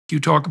you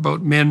talk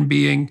about men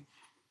being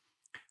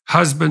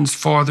husbands,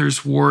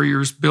 fathers,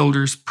 warriors,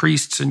 builders,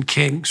 priests, and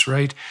kings,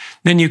 right?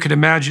 Then you could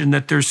imagine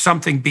that there's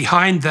something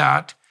behind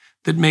that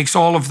that makes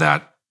all of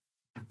that,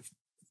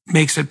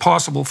 makes it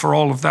possible for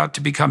all of that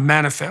to become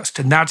manifest.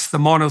 And that's the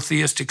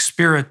monotheistic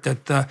spirit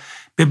that the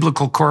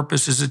biblical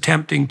corpus is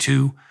attempting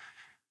to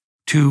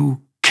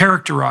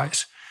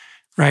characterize,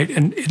 right?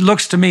 And it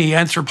looks to me,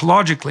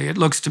 anthropologically, it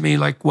looks to me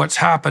like what's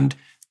happened,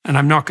 and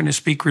I'm not going to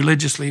speak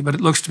religiously, but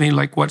it looks to me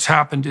like what's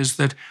happened is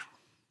that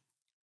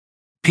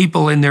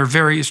people in their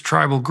various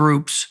tribal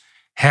groups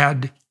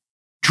had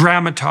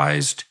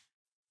dramatized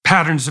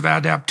patterns of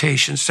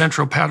adaptation,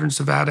 central patterns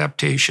of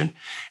adaptation,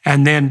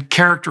 and then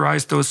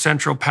characterized those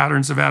central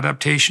patterns of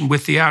adaptation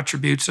with the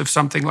attributes of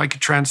something like a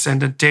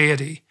transcendent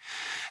deity.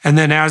 And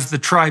then as the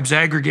tribes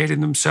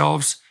aggregated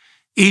themselves,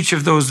 each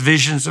of those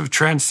visions of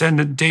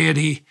transcendent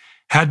deity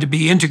had to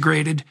be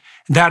integrated.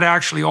 That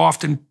actually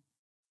often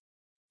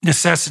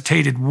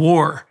necessitated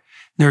war.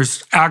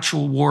 There's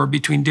actual war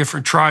between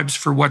different tribes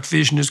for what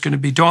vision is going to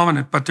be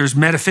dominant, but there's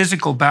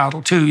metaphysical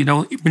battle too. You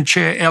know,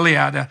 Mircea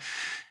Eliade,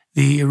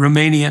 the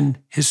Romanian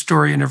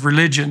historian of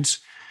religions,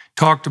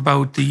 talked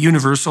about the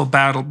universal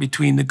battle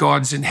between the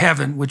gods in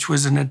heaven, which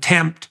was an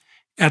attempt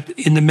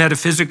in the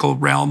metaphysical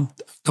realm,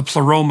 the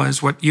pleroma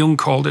is what Jung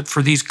called it,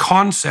 for these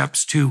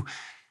concepts to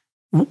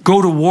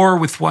go to war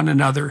with one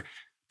another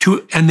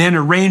and then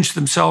arrange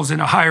themselves in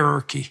a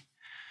hierarchy.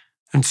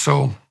 And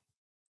so,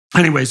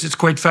 anyways, it's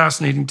quite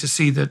fascinating to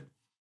see that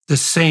the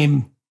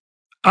same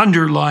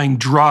underlying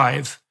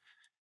drive,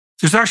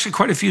 there's actually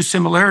quite a few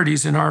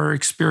similarities in our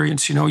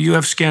experience. You know, you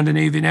have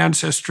Scandinavian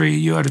ancestry,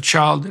 you had a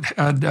child that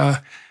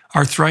had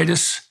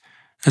arthritis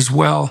as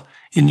well,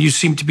 and you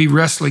seem to be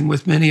wrestling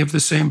with many of the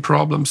same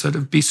problems that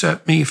have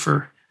beset me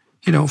for,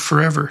 you know,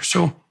 forever.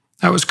 So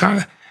that was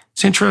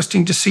it's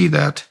interesting to see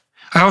that.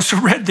 I also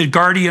read the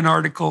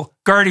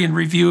Guardian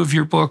review of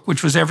your book,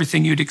 which was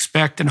everything you'd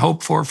expect and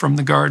hope for from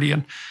the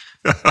Guardian.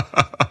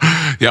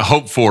 Yeah,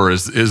 hope for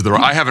is the.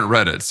 I haven't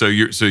read it, so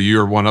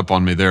you're one up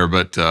on me there.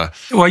 But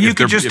well, you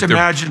could just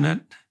imagine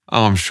it.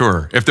 Oh, I'm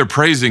sure. If they're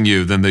praising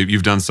you, then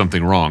you've done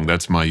something wrong.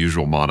 That's my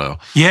usual motto.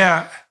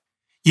 Yeah.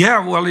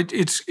 Well,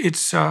 it's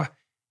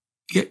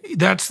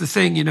that's the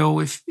thing. You know,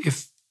 if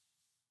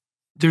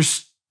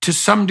there's to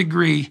some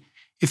degree,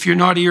 if you're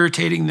not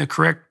irritating the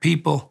correct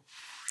people,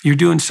 you're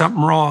doing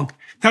something wrong.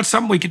 That's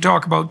something we could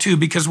talk about too,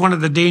 because one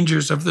of the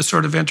dangers of the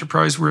sort of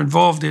enterprise we're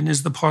involved in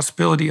is the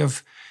possibility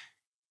of,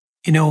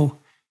 you know,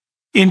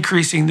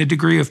 increasing the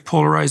degree of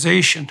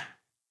polarization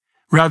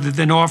rather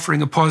than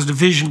offering a positive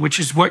vision, which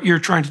is what you're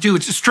trying to do.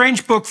 It's a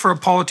strange book for a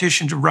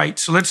politician to write.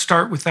 So let's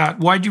start with that.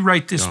 Why'd you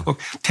write this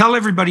book? Tell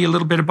everybody a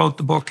little bit about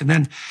the book and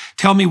then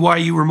tell me why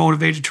you were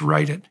motivated to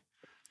write it.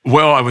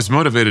 Well, I was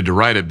motivated to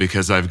write it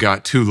because I've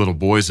got 2 little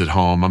boys at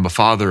home. I'm a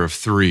father of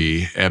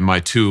 3, and my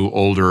 2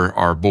 older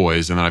are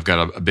boys, and then I've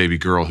got a baby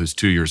girl who's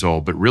 2 years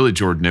old. But really,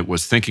 Jordan, it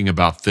was thinking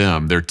about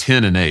them. They're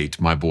 10 and 8,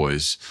 my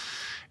boys.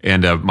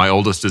 And my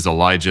oldest is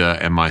Elijah,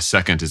 and my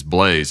second is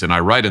Blaise. And I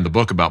write in the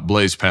book about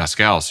Blaise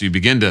Pascal. So you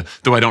begin to,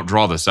 though I don't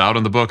draw this out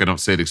in the book, I don't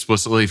say it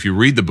explicitly. If you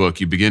read the book,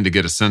 you begin to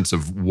get a sense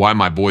of why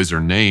my boys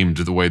are named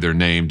the way they're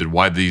named and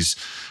why these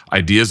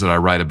ideas that I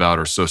write about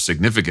are so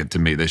significant to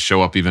me. They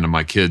show up even in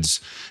my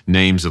kids'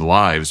 names and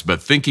lives.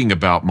 But thinking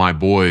about my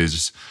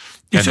boys.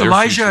 It's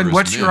Elijah, and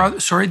what's your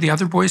other, the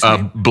other boy's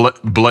name?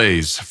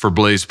 Blaise, for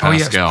Blaise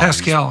Pascal. Oh,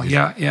 yes, Pascal,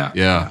 yeah.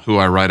 Yeah, who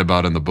I write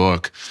about in the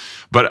book.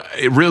 But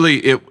it really,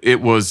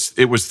 it was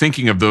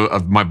thinking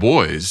of my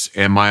boys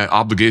and my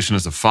obligation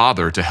as a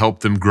father to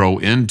help them grow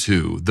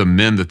into the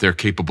men that they're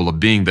capable of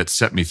being that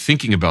set me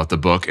thinking about the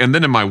book. And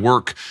then in my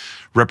work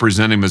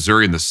representing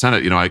Missouri in the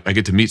Senate, you know, I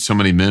get to meet so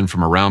many men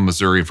from around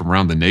Missouri and from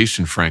around the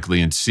nation,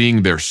 frankly, and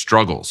seeing their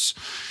struggles,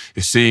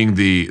 seeing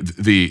the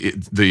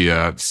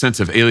sense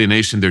of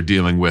alienation they're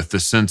dealing with, the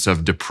sense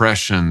of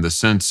depression, the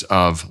sense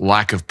of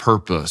lack of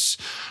purpose.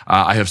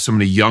 I have so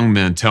many young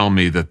men tell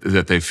me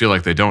that they feel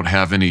like they don't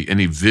have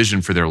any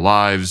vision for their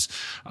lives,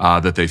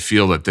 that they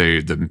feel that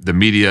the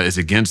media is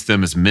against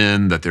them as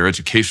men, that their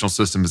educational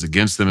system is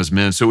against them as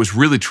men. So it was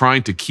really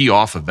trying to key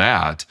off of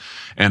that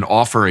and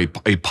offer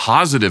a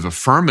positive,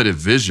 affirmative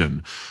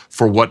vision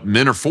for what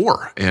men are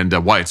for and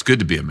why it's good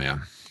to be a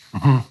man.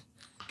 Mm-hmm.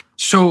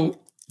 So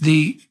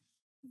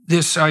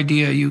this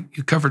idea, you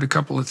covered a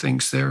couple of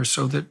things there,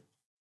 so that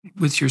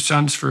with your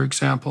sons, for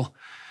example,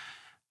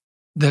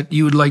 that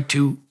you would like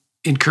to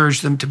encourage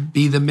them to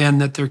be the men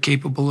that they're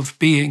capable of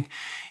being.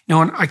 You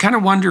know, and I kind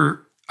of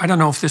wonder, I don't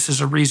know if this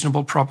is a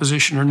reasonable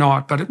proposition or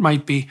not, but it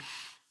might be.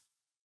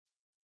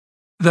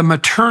 The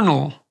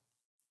maternal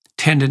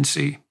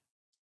tendency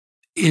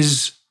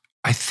is,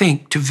 I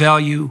think, to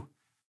value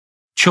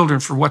children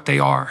for what they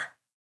are.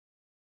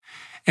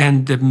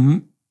 And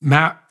the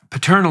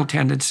paternal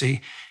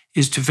tendency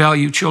is to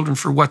value children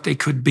for what they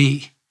could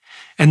be.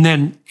 And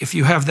then if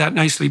you have that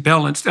nicely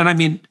balanced, and I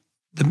mean,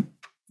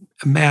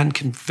 a man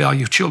can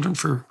value children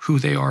for who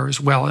they are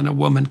as well, and a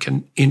woman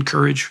can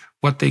encourage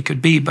what they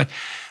could be. But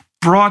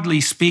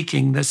broadly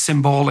speaking, the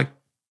symbolic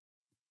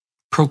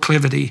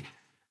proclivity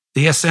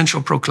the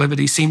essential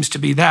proclivity seems to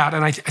be that.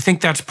 And I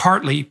think that's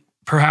partly,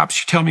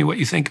 perhaps, you tell me what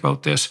you think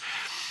about this,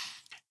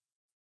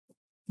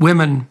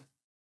 women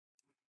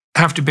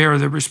have to bear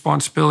the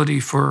responsibility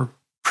for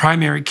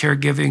primary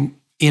caregiving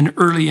in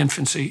early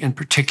infancy in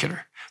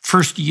particular,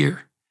 first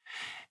year.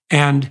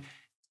 And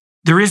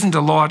there isn't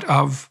a lot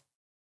of,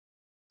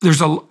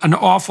 there's an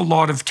awful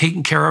lot of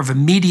taking care of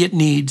immediate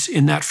needs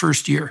in that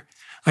first year.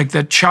 Like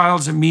the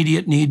child's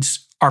immediate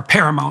needs are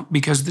paramount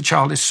because the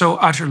child is so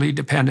utterly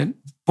dependent,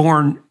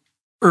 born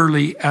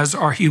early as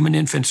our human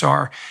infants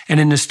are, and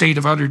in a state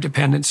of utter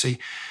dependency.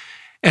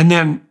 And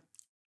then,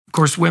 of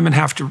course, women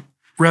have to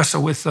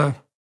wrestle with the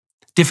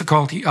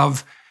difficulty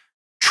of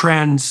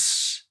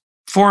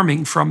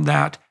transforming from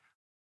that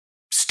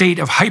state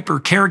of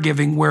hyper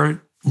caregiving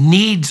where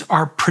needs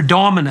are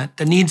predominant,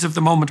 the needs of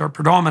the moment are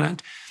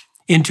predominant,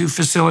 into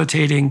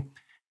facilitating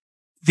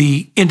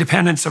the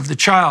independence of the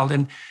child.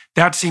 And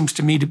that seems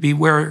to me to be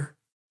where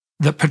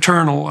the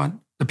paternal,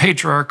 the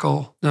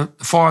patriarchal, the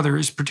father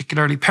is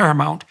particularly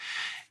paramount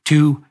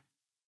to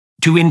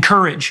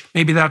encourage.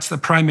 Maybe that's the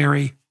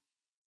primary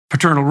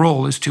paternal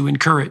role, is to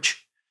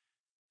encourage.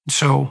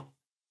 So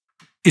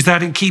is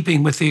that in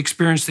keeping with the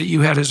experience that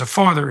you had as a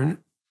father? And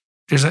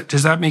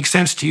does that make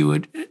sense to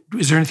you?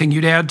 Is there anything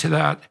you'd add to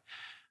that?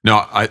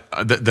 No,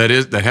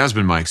 that has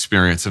been my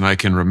experience. And I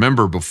can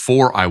remember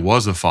before I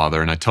was a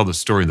father, and I tell the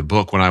story in the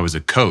book, when I was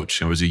a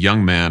coach, I was a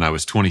young man, I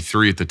was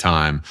 23 at the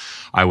time.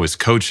 I was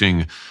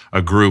coaching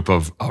a group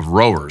of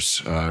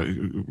rowers,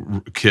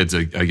 kids,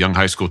 a young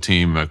high school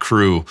team, a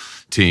crew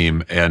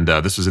team. And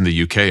this was in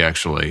the UK,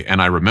 actually.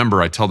 And I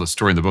remember, I tell the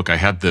story in the book, I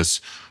had this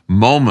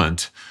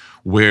moment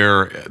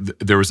where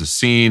there was a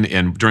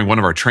scene during one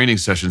of our training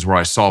sessions where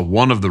I saw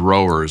one of the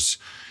rowers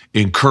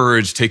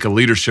encourage, take a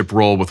leadership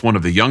role with one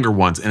of the younger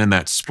ones. And in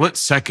that split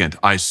second,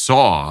 I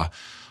saw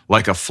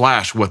like a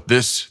flash what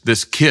this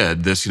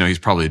kid, he's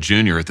probably a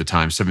junior at the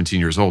time, 17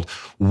 years old,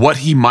 what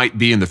he might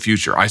be in the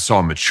future. I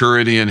saw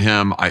maturity in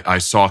him. I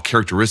saw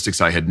characteristics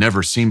I had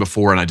never seen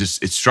before. And it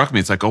struck me,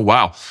 it's like, oh,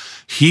 wow,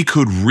 he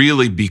could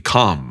really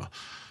become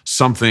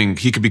something.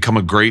 He could become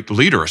a great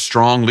leader, a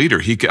strong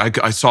leader.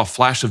 I saw a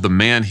flash of the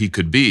man he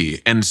could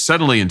be. And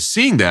suddenly in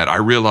seeing that, I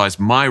realized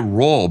my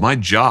role, my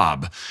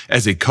job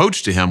as a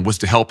coach to him was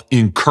to help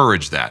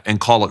encourage that and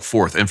call it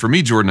forth. And for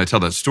me, Jordan, I tell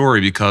that story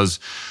because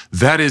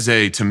that is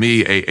to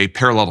me, a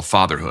parallel to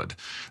fatherhood.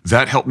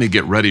 That helped me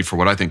get ready for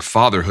what I think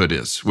fatherhood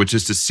is, which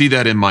is to see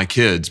that in my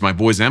kids, my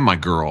boys and my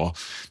girl,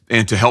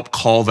 and to help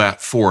call that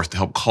forth, to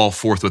help call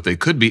forth what they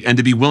could be, and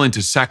to be willing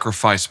to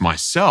sacrifice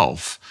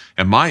myself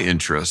and my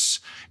interests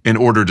in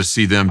order to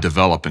see them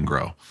develop and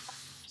grow.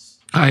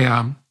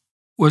 I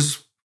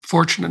was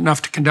fortunate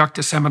enough to conduct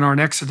a seminar in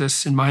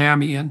Exodus in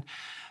Miami, and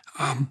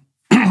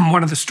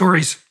one of the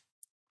stories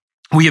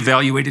we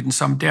evaluated in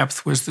some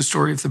depth was the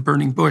story of the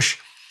burning bush.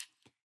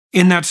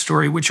 In that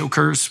story, which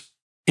occurs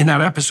in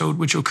that episode,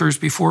 which occurs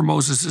before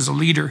Moses is a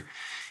leader,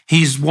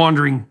 he's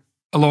wandering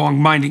along,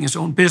 minding his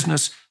own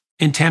business,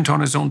 intent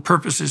on his own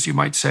purposes, you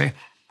might say,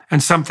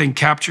 and something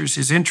captures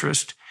his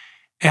interest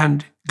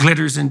and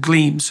glitters and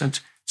gleams, and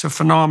it's a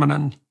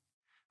phenomenon.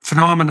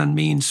 Phenomenon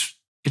means,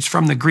 it's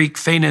from the Greek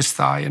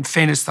phanesthai, and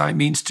phanesthai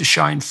means to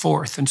shine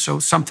forth. And so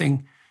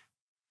something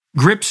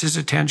grips his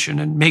attention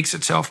and makes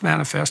itself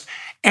manifest,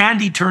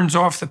 and he turns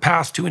off the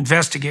path to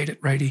investigate it,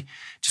 right? He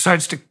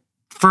decides to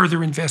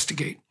further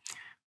investigate.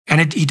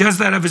 And he does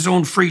that of his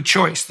own free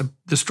choice.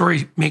 The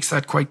story makes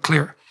that quite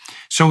clear.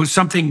 So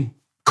something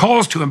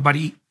calls to him, but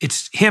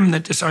it's him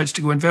that decides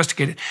to go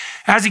investigate it.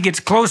 As he gets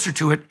closer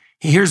to it,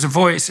 he hears a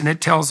voice, and it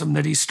tells him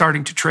that he's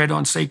starting to tread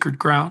on sacred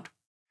ground.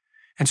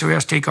 And so he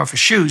has to take off his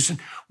shoes. And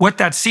what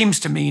that seems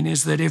to mean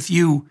is that if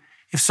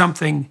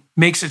something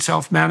makes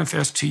itself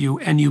manifest to you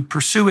and you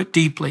pursue it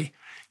deeply,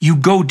 you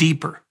go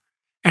deeper.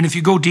 And if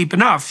you go deep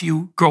enough,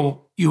 you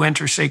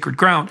enter sacred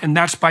ground. And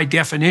that's by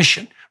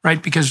definition,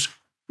 right? Because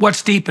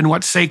what's deep and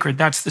what's sacred,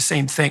 that's the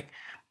same thing.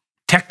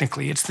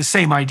 Technically, it's the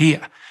same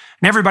idea.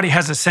 And everybody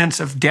has a sense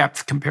of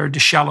depth compared to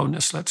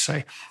shallowness, let's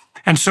say.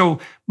 And so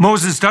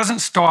Moses doesn't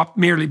stop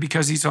merely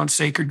because he's on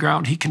sacred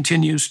ground. He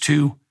continues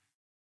to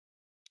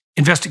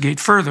investigate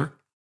further.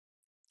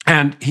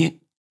 And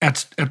he,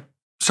 at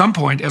some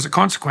point, as a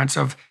consequence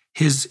of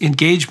his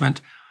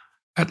engagement,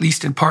 at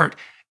least in part,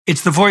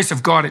 it's the voice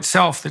of God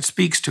itself that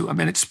speaks to him.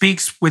 And it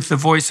speaks with the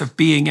voice of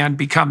being and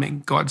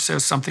becoming. God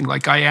says something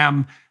like, I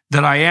am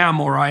that I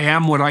am, or I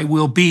am what I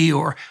will be,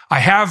 or I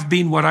have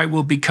been what I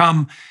will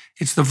become.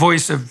 It's the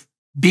voice of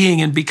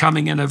being and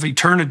becoming and of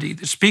eternity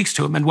that speaks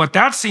to him. And what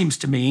that seems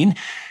to mean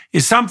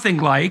is something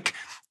like,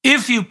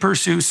 if you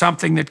pursue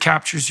something that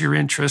captures your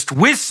interest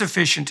with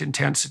sufficient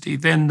intensity,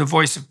 then the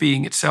voice of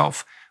being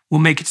itself will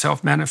make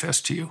itself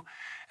manifest to you.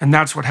 And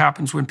that's what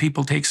happens when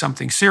people take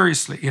something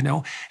seriously,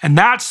 And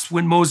that's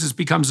when Moses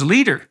becomes a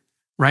leader,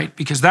 right?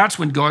 Because that's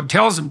when God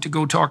tells him to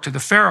go talk to the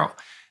Pharaoh.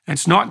 And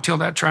it's not until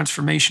that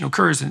transformation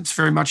occurs, and it's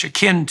very much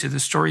akin to the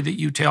story that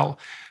you tell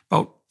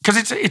about,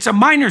 because it's a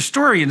minor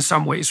story in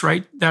some ways,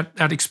 right?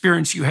 That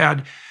experience you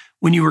had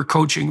when you were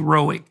coaching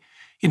rowing.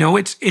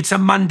 It's a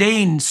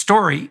mundane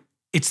story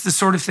it's the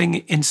sort of thing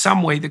in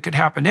some way that could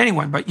happen to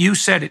anyone. But you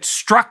said it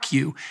struck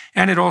you,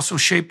 and it also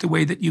shaped the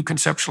way that you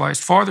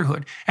conceptualized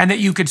fatherhood, and that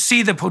you could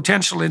see the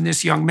potential in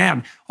this young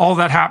man. All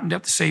that happened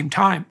at the same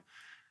time.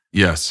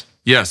 Yes.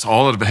 Yes,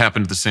 all of it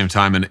happened at the same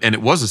time, and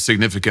it was a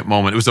significant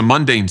moment. It was a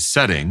mundane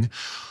setting,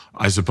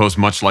 I suppose,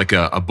 much like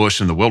a bush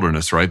in the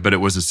wilderness, right? But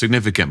it was a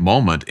significant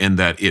moment in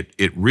that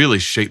it really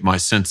shaped my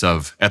sense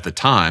of, at the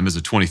time, as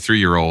a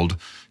 23-year-old,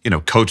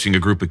 coaching a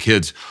group of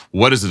kids,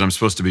 what is it I'm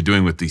supposed to be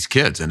doing with these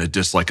kids? And it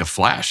just like a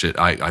flash,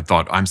 I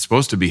thought I'm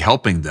supposed to be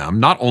helping them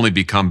not only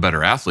become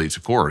better athletes,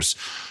 of course,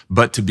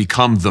 but to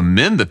become the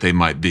men that they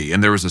might be.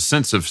 And there was a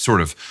sense of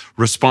sort of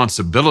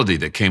responsibility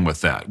that came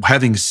with that.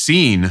 Having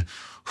seen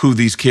who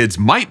these kids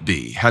might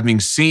be, having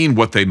seen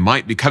what they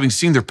might be, having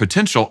seen their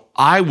potential,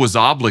 I was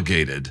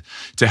obligated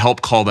to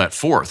help call that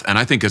forth. And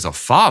I think as a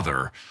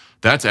father,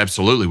 that's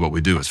absolutely what we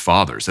do as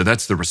fathers. So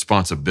that's the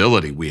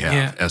responsibility we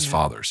have as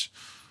fathers.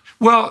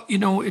 Well,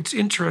 it's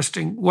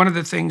interesting. One of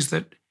the things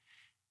that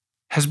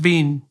has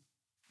been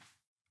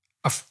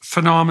a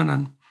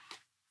phenomenon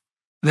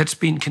that's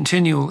been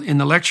continual in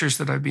the lectures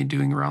that I've been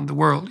doing around the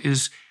world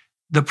is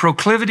the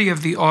proclivity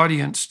of the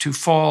audience to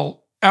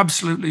fall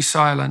absolutely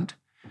silent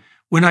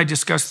when I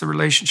discuss the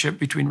relationship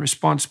between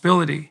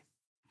responsibility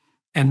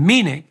and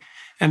meaning.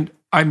 And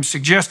I'm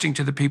suggesting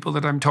to the people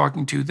that I'm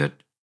talking to that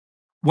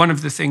one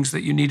of the things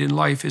that you need in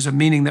life is a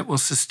meaning that will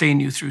sustain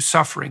you through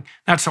suffering.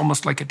 That's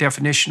almost like a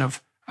definition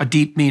of a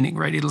deep meaning,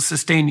 right? It'll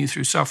sustain you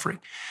through suffering.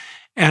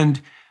 And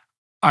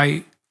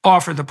I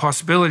offer the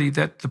possibility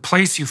that the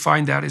place you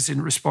find that is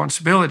in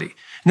responsibility.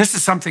 And this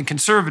is something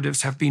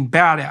conservatives have been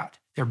bad at.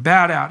 They're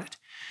bad at it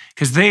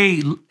because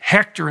they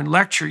hector and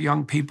lecture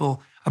young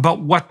people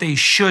about what they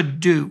should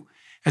do,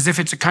 as if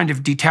it's a kind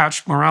of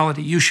detached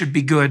morality. You should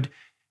be good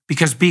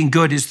because being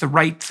good is the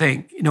right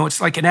thing. It's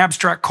like an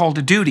abstract call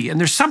to duty. And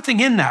there's something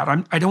in that.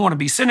 I don't want to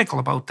be cynical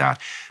about that,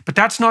 but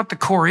that's not the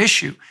core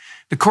issue.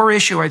 The core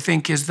issue, I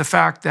think, is the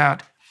fact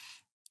that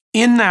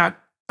in that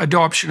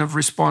adoption of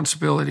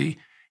responsibility,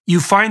 you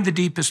find the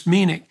deepest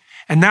meaning.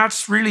 And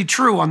that's really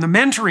true on the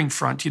mentoring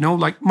front.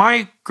 Like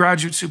my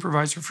graduate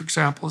supervisor, for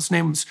example, his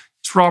name was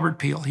Robert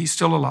Peel. He's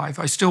still alive.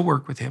 I still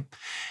work with him.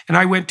 And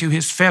I went to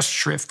his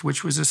Festschrift,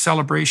 which was a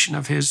celebration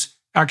of his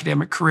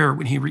academic career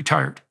when he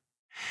retired.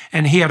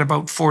 And he had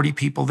about 40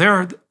 people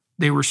there.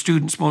 They were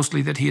students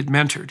mostly that he had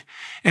mentored.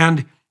 And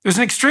it was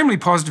an extremely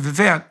positive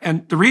event.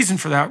 And the reason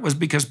for that was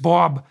because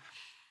Bob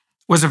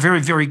was a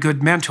very, very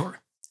good mentor.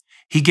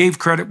 He gave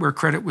credit where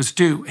credit was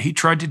due. He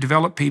tried to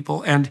develop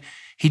people, and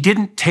he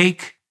didn't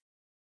take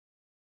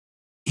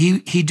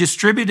He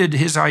distributed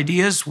his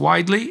ideas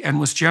widely and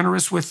was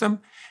generous with them.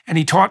 And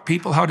he taught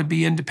people how to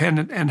be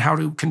independent and how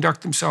to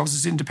conduct themselves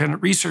as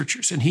independent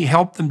researchers. And he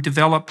helped them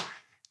develop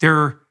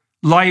their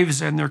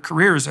lives and their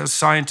careers as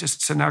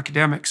scientists and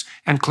academics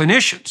and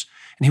clinicians.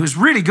 And he was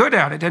really good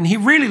at it. And he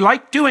really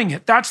liked doing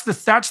it. That's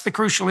the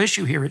crucial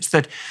issue here. It's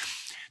that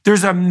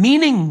there's a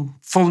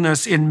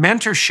meaningfulness in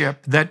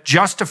mentorship that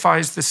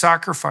justifies the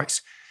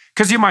sacrifice.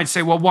 Because you might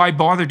say, well, why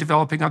bother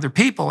developing other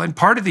people? And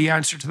part of the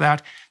answer to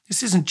that,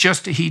 this isn't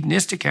just a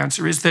hedonistic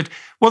answer, is that,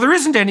 well, there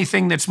isn't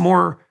anything that's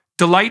more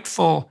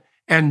delightful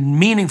and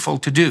meaningful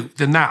to do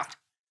than that,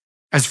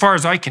 as far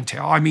as I can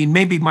tell. I mean,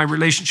 maybe my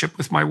relationship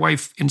with my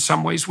wife in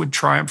some ways would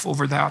triumph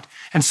over that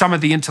and some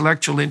of the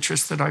intellectual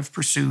interests that I've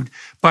pursued.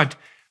 But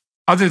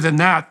other than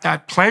that,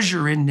 that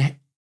pleasure in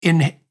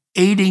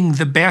aiding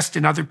the best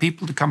in other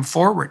people to come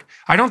forward,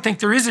 I don't think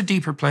there is a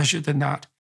deeper pleasure than that.